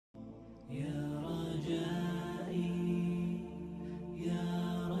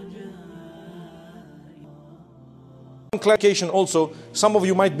clarification also, some of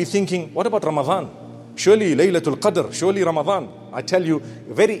you might be thinking, what about Ramadan? Surely Laylatul Qadr, surely Ramadan. I tell you,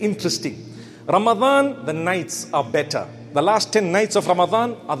 very interesting. Ramadan, the nights are better. The last 10 nights of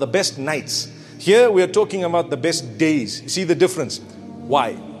Ramadan are the best nights. Here we are talking about the best days. You see the difference?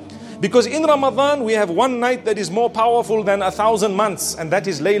 Why? Because in Ramadan we have one night that is more powerful than 1,000 months, and that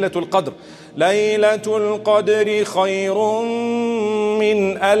is Laylatul Qadr. Laylatul Qadri khayrun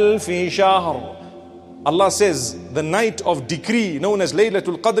min alfi shahr. Allah says the night of decree known as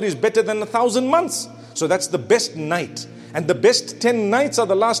Laylatul Qadr is better than 1,000 months. So that's the best night. And the best 10 nights are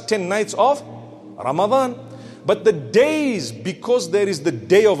the last 10 nights of Ramadan. But the days, because there is the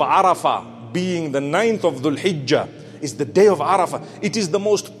day of Arafah, being the 9th of Dhul-Hijjah, is the day of Arafah. It is the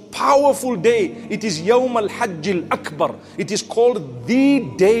most powerful day. It is Yaumul Hajjil Akbar. It is called the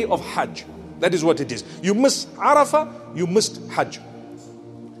day of Hajj. That is what it is. You miss Arafah, you missed Hajj.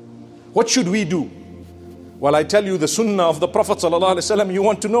 What should we do? Well, I tell you the sunnah of the Prophet ﷺ, you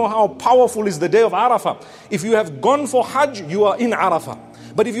want to know how powerful is the day of Arafah. If you have gone for Hajj, you are in Arafah.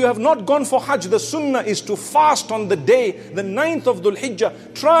 But if you have not gone for Hajj, the sunnah is to fast on the day, the 9th of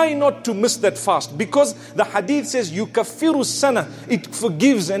Dhul-Hijjah. Try not to miss that fast, because the hadith says, yukaffiru sana, it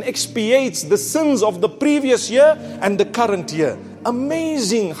forgives and expiates the sins of the previous year and the current year.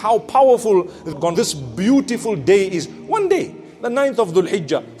 Amazing how powerful this beautiful day is. One day, the 9th of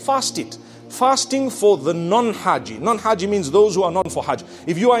Dhul-Hijjah, fast it. Fasting for the non-Haji. Non-Haji means those who are not for Hajj.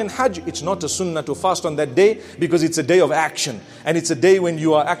 If you are in Hajj, it's not a sunnah to fast on that day, because it's a day of action. And it's a day when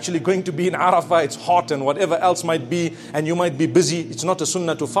you are actually going to be in Arafah, it's hot and whatever else might be, and you might be busy. It's not a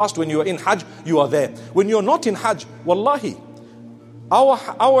sunnah to fast. When you are in Hajj, you are there. When you're not in Hajj, wallahi,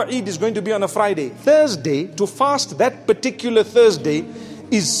 our Eid is going to be on a Friday. Thursday, to fast that particular Thursday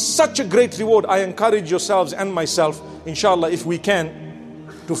is such a great reward. I encourage yourselves and myself, inshallah, if we can,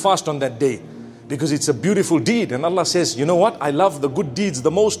 to fast on that day, because it's a beautiful deed. And Allah says, you know what, I love the good deeds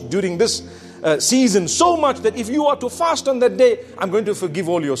the most during this season so much that if you are to fast on that day, I'm going to forgive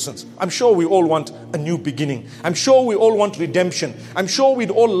all your sins. I'm sure we all want a new beginning. I'm sure we all want redemption. I'm sure we'd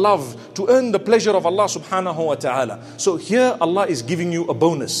all love to earn the pleasure of Allah subhanahu wa ta'ala. So here Allah is giving you a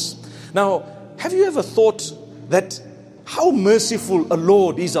bonus. Now, have you ever thought that how merciful a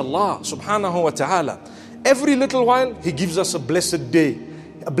Lord is Allah subhanahu wa ta'ala? Every little while He gives us a blessed day,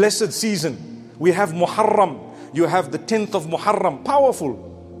 a blessed season. We have Muharram. You have the 10th of Muharram.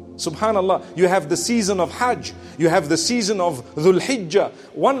 Powerful. Subhanallah. You have the season of Hajj. You have the season of Dhul-Hijjah.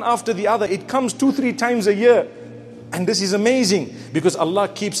 One after the other. It comes 2-3 times a year. And this is amazing, because Allah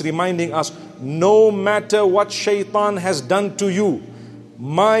keeps reminding us, no matter what shaitan has done to you,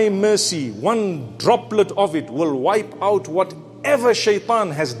 my mercy, one droplet of it will wipe out whatever shaitan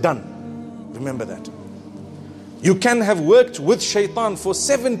has done. Remember that. You can have worked with shaitan for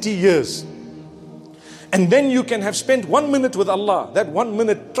 70 years. And then you can have spent 1 minute with Allah. That 1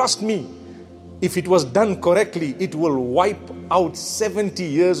 minute, trust me, if it was done correctly, it will wipe out 70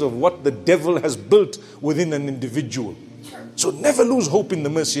 years of what the devil has built within an individual. So never lose hope in the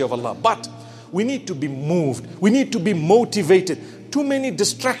mercy of Allah. But we need to be moved. We need to be motivated. Too many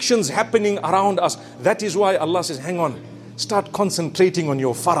distractions happening around us. That is why Allah says, hang on, start concentrating on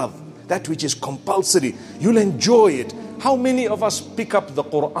your farad. That which is compulsory, you'll enjoy it. How many of us pick up the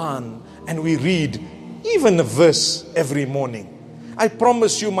Quran and we read even a verse every morning? I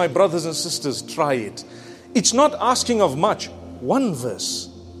promise you, my brothers and sisters, try it. It's not asking of much. One verse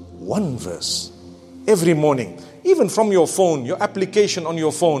every morning. Even from your phone, your application on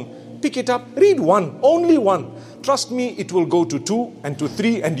your phone, pick it up, read one, only one. Trust me, it will go to 2 and to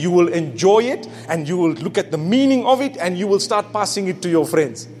 3, and you will enjoy it, and you will look at the meaning of it, and you will start passing it to your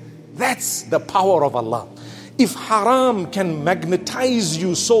friends. That's the power of Allah. If haram can magnetize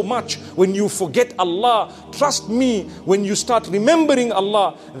you so much when you forget Allah, trust me, when you start remembering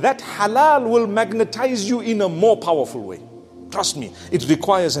Allah, that halal will magnetize you in a more powerful way. Trust me, it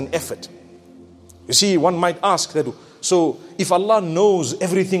requires an effort. You see, one might ask that, so if Allah knows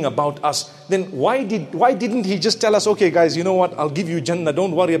everything about us, then why didn't He just tell us, okay guys, you know what, I'll give you Jannah,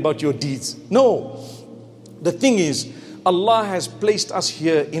 don't worry about your deeds. No. The thing is, Allah has placed us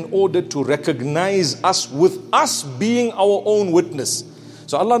here in order to recognize us, with us being our own witness.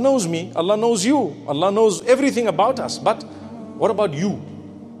 So Allah knows me, Allah knows you, Allah knows everything about us. But what about you?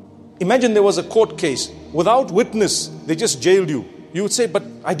 Imagine there was a court case. Without witness, they just jailed you. You would say, but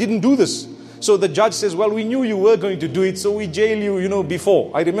I didn't do this. So the judge says, well, we knew you were going to do it, so we jail you, before.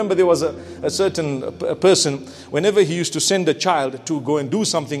 I remember there was a certain person, whenever he used to send a child to go and do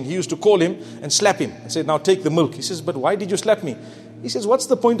something, he used to call him and slap him and say, now take the milk. He says, but why did you slap me? He says, what's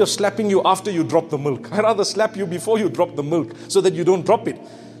the point of slapping you after you drop the milk? I'd rather slap you before you drop the milk so that you don't drop it.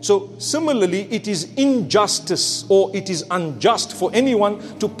 So similarly, it is injustice or it is unjust for anyone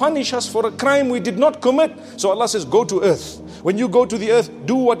to punish us for a crime we did not commit. So Allah says, go to earth. When you go to the earth,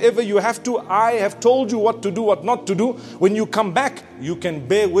 do whatever you have to. I have told you what to do, what not to do. When you come back, you can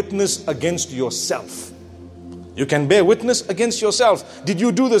bear witness against yourself. You can bear witness against yourself. Did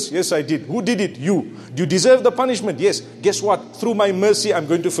you do this? Yes, I did. Who did it? You. Do you deserve the punishment? Yes. Guess what? Through my mercy, I'm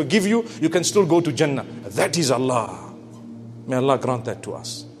going to forgive you. You can still go to Jannah. That is Allah. May Allah grant that to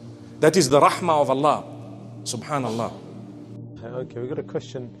us. That is the rahmah of Allah. Subhanallah. Okay, we've got a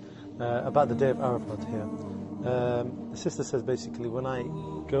question about the day of Arafat here. The sister says basically, when I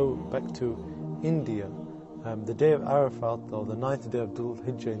go back to India, the day of Arafat, or the 9th day of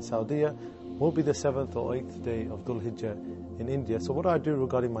Dhul-Hijjah in Saudi, will be the 7th or 8th day of Dhul-Hijjah in India. So what do I do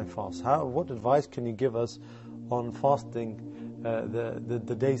regarding my fast? What advice can you give us on fasting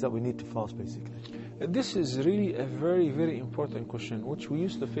the days that we need to fast basically? This is really a very, very important question, which we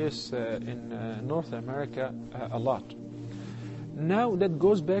used to face in North America a lot. Now that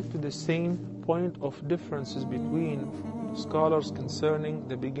goes back to the same point of differences between scholars concerning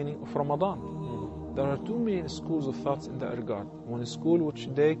the beginning of Ramadan. There are two main schools of thoughts in that regard. One school which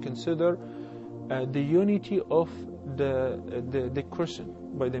they consider the unity of the crescent.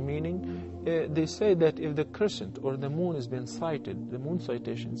 By the meaning, they say that if the crescent or the moon has been sighted, the moon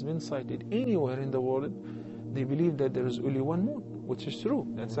citation has been sighted anywhere in the world, they believe that there is only one moon, which is true.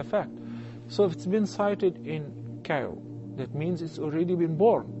 That's a fact. So if it's been sighted in Cairo, that means it's already been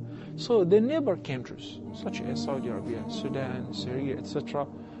born. So the neighbor countries, such as Saudi Arabia, Sudan, Syria, etc.,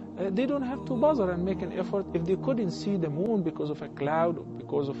 they don't have to bother and make an effort. If they couldn't see the moon because of a cloud, or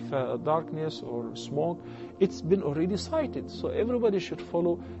because of darkness or smoke, it's been already sighted. So everybody should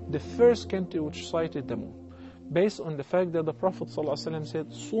follow the first country which sighted the moon, based on the fact that the Prophet ﷺ said,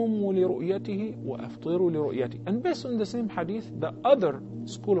 "Sumu li ru'yatihi wa aftiru li ru'yatihi." And based on the same hadith, the other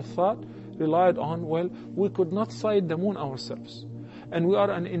school of thought relied on, well, we could not sight the moon ourselves. And we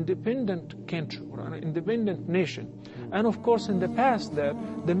are an independent country, or an independent nation. And of course, in the past, that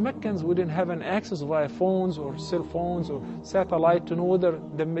the Meccans wouldn't have an access via phones or cell phones or satellite to know whether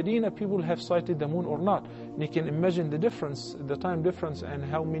the Medina people have sighted the moon or not. And you can imagine the difference, the time difference, and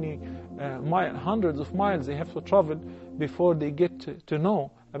how many hundreds of miles they have to travel before they get to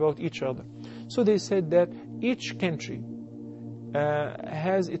know about each other. So they said that each country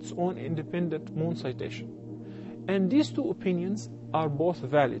has its own independent moon citation. And these two opinions are both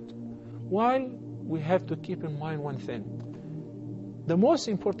valid. While we have to keep in mind one thing. The most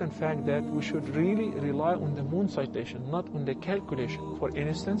important fact that we should really rely on the moon citation, not on the calculation. For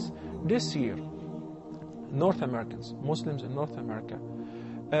instance, this year, North Americans, Muslims in North America,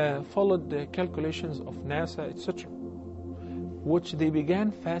 followed the calculations of NASA, etc., which they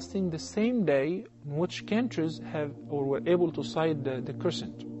began fasting the same day in which countries have or were able to sight the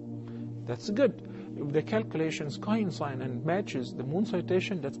crescent. That's good. If the calculations coincide and matches the moon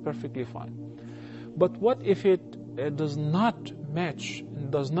citation, that's perfectly fine. But what if it does not match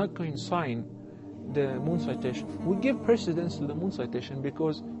and does not coincide the moon citation? We give precedence to the moon citation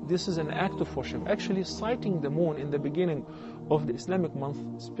because this is an act of worship. Actually, sighting the moon in the beginning of the Islamic month,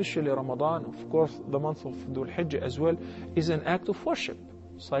 especially Ramadan, of course the month of Dhul-Hijjah as well, is an act of worship.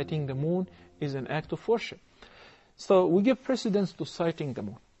 Sighting the moon is an act of worship. So we give precedence to sighting the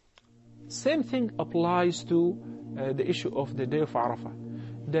moon. Same thing applies to the issue of the day of Arafah,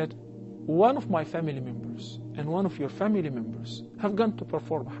 that one of my family members and one of your family members have gone to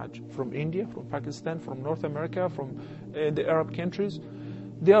perform Hajj from India, from Pakistan, from North America, from the Arab countries.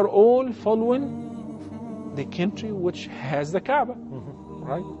 They are all following the country which has the Kaaba,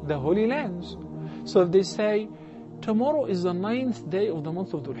 right? The Holy Lands. So if they say, tomorrow is the 9th day of the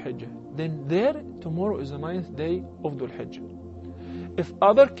month of Dhul-Hijjah, then there, tomorrow is the 9th day of Dhul-Hijjah. If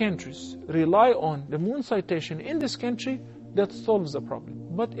other countries rely on the moon citation in this country, that solves the problem.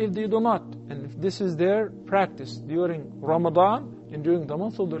 But if they do not, and if this is their practice during Ramadan and during the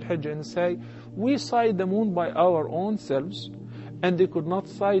month of Dhul-Hijjah, and say, we sight the moon by our own selves, and they could not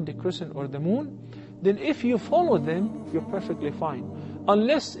sight the crescent or the moon, then if you follow them, you're perfectly fine.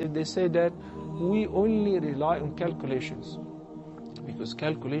 Unless if they say that we only rely on calculations, because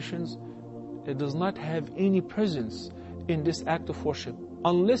calculations, it does not have any presence in this act of worship,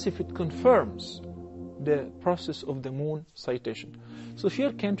 unless if it confirms the process of the moon citation. So if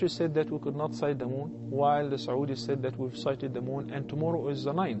your country said that we could not sight the moon, while the Saudis said that we've sighted the moon, and tomorrow is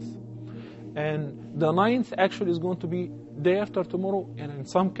the 9th, and the 9th actually is going to be day after tomorrow, and in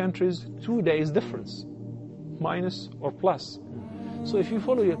some countries 2 days difference, minus or plus. So if you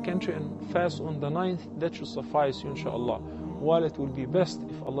follow your country and fast on the 9th, that should suffice you, inshallah. while it will be best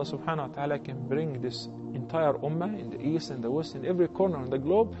if Allah subhanahu wa ta'ala can bring this entire ummah in the east and the west, in every corner on the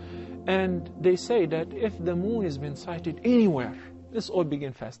globe. And they say that if the moon has been sighted anywhere, let's all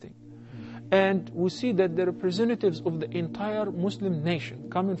begin fasting. And we see that the representatives of the entire Muslim nation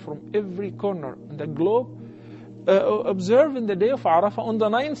coming from every corner on the globe observing the day of Arafah on the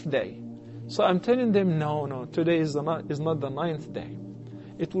 9th day. So I'm telling them, no, today is not the 9th day.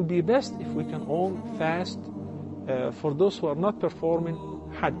 It will be best if we can all fast for those who are not performing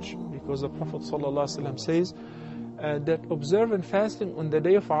Hajj, because the Prophet ﷺ says that observing fasting on the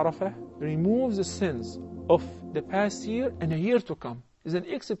day of Arafah removes the sins of the past year and a year to come. It's an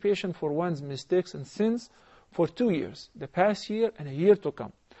expiation for one's mistakes and sins for 2 years, the past year and a year to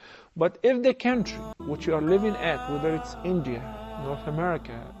come. But if the country which you are living at, whether it's India, North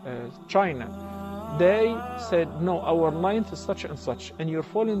America, China, they said, no, our 9th is such and such, and you're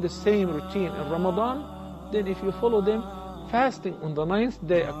following the same routine in Ramadan, then if you follow them, fasting on the 9th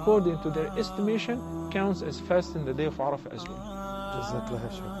day, according to their estimation, counts as fasting the day of Arafah as well.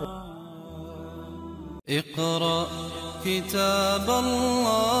 اقرأ كتاب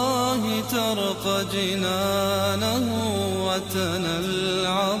الله ترق جنانه وتنل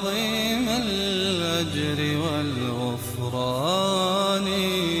عظيم الأجر والغفران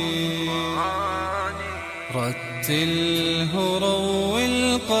رتله روي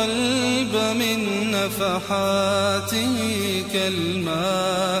القلب من نفحاته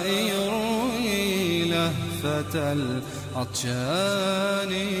كالماء يروي لهفة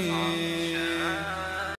العطشان